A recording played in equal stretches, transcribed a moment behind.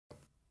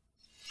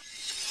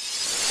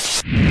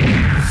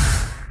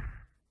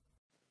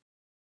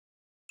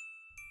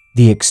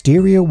The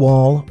exterior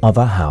wall of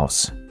a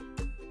house.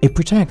 It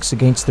protects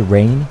against the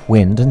rain,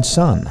 wind, and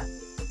sun.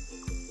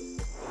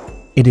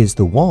 It is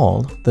the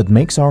wall that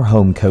makes our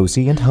home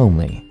cozy and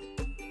homely.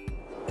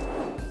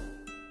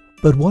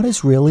 But what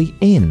is really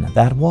in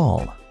that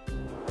wall?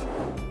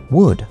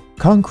 Wood,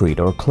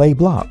 concrete, or clay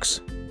blocks?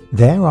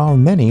 There are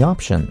many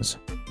options.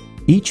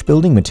 Each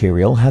building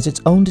material has its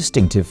own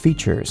distinctive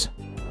features.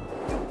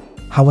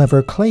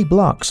 However, clay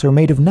blocks are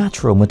made of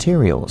natural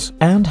materials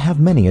and have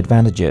many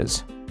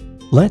advantages.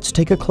 Let's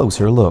take a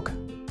closer look.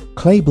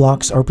 Clay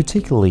blocks are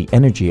particularly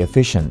energy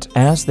efficient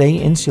as they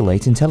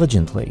insulate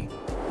intelligently.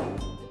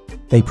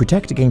 They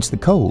protect against the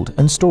cold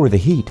and store the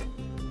heat.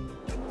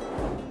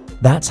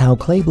 That's how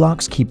clay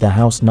blocks keep the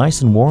house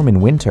nice and warm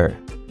in winter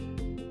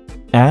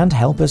and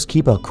help us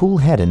keep a cool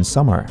head in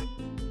summer.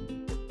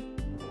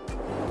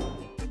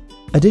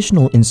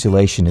 Additional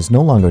insulation is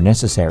no longer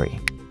necessary.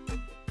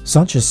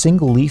 Such a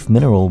single-leaf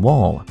mineral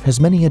wall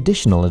has many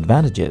additional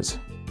advantages.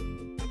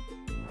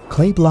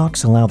 Clay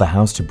blocks allow the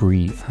house to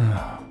breathe,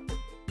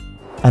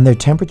 and their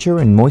temperature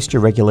and moisture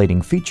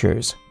regulating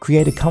features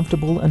create a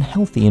comfortable and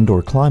healthy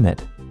indoor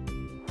climate.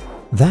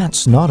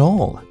 That's not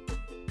all.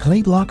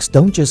 Clay blocks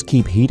don't just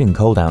keep heat and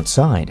cold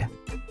outside.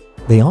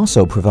 They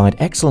also provide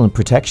excellent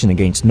protection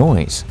against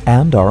noise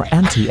and are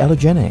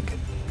anti-allergenic.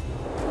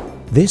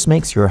 This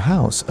makes your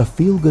house a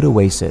feel-good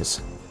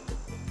oasis.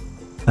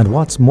 And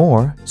what's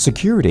more,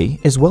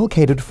 security is well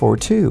catered for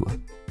too.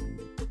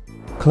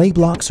 Clay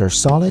blocks are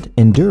solid,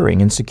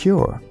 enduring, and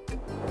secure,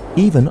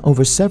 even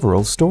over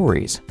several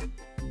stories.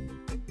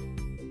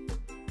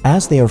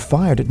 As they are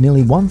fired at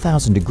nearly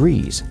 1000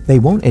 degrees, they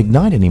won't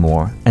ignite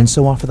anymore and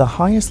so offer the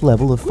highest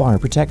level of fire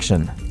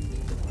protection.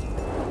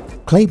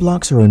 Clay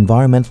blocks are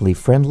environmentally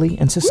friendly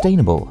and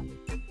sustainable.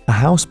 A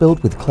house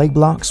built with clay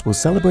blocks will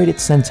celebrate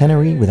its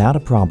centenary without a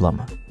problem.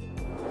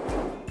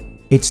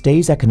 It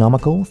stays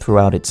economical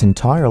throughout its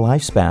entire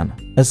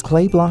lifespan, as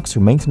clay blocks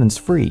are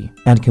maintenance-free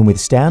and can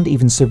withstand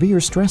even severe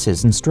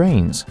stresses and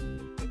strains.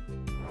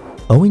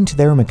 Owing to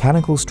their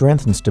mechanical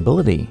strength and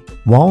stability,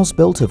 walls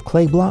built of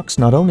clay blocks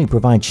not only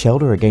provide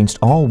shelter against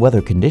all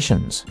weather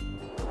conditions,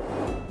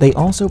 they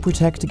also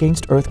protect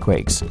against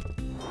earthquakes.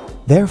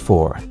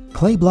 Therefore,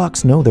 clay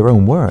blocks know their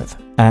own worth,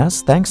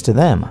 as, thanks to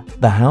them,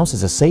 the house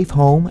is a safe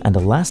home and a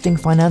lasting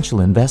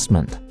financial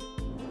investment.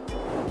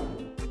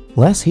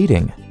 Less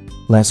heating,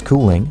 less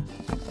cooling,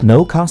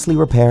 no costly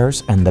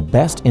repairs, and the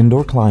best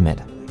indoor climate.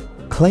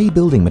 Clay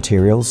building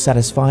materials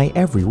satisfy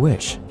every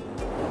wish.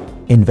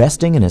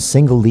 Investing in a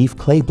single-leaf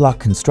clay block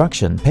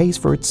construction pays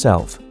for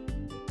itself,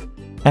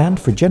 and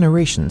for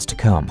generations to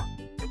come.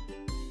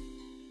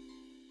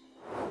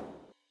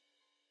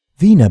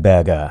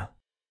 Wienerberger.